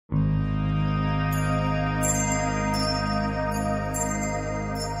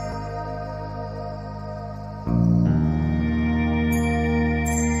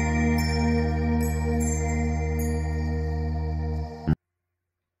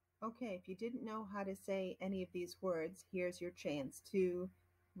Okay, if you didn't know how to say any of these words, here's your chance to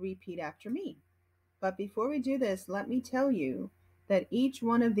repeat after me. But before we do this, let me tell you that each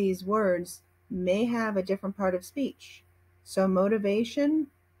one of these words may have a different part of speech. So motivation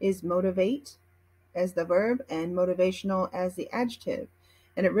is motivate as the verb and motivational as the adjective.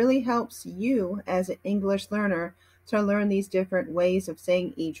 And it really helps you as an English learner to learn these different ways of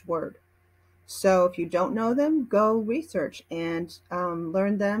saying each word. So if you don't know them, go research and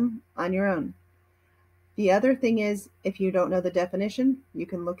learn them on your own. The other thing is, if you don't know the definition, you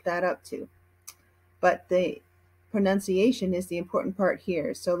can look that up too. But the pronunciation is the important part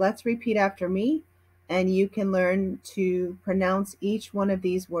here. So let's repeat after me, and you can learn to pronounce each one of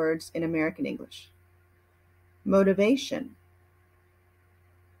these words in American English. Motivation,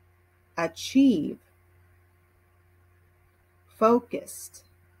 achieve, focused,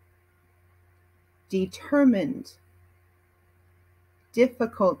 determined,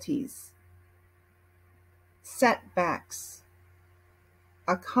 difficulties, setbacks,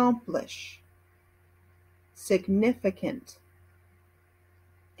 accomplish, significant,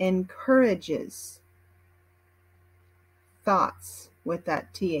 encourages, thoughts with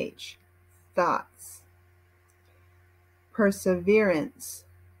that th, thoughts, perseverance,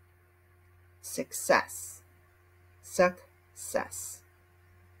 success, success.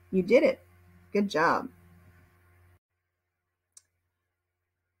 You did it. Good job.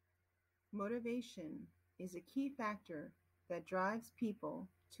 Motivation is a key factor that drives people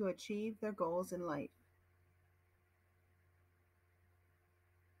to achieve their goals in life.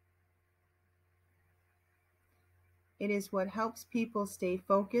 It is what helps people stay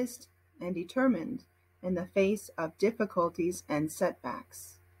focused and determined in the face of difficulties and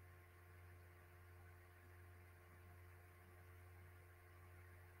setbacks.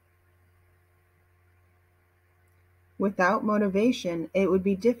 Without motivation, it would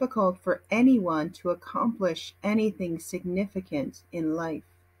be difficult for anyone to accomplish anything significant in life.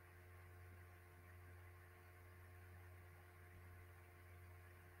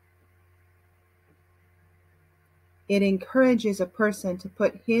 It encourages a person to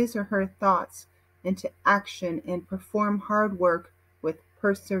put his or her thoughts into action and perform hard work with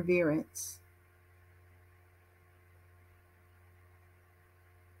perseverance.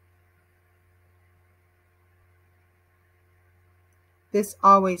 This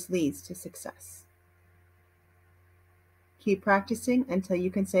always leads to success. Keep practicing until you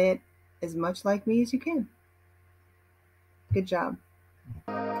can say it as much like me as you can. Good job.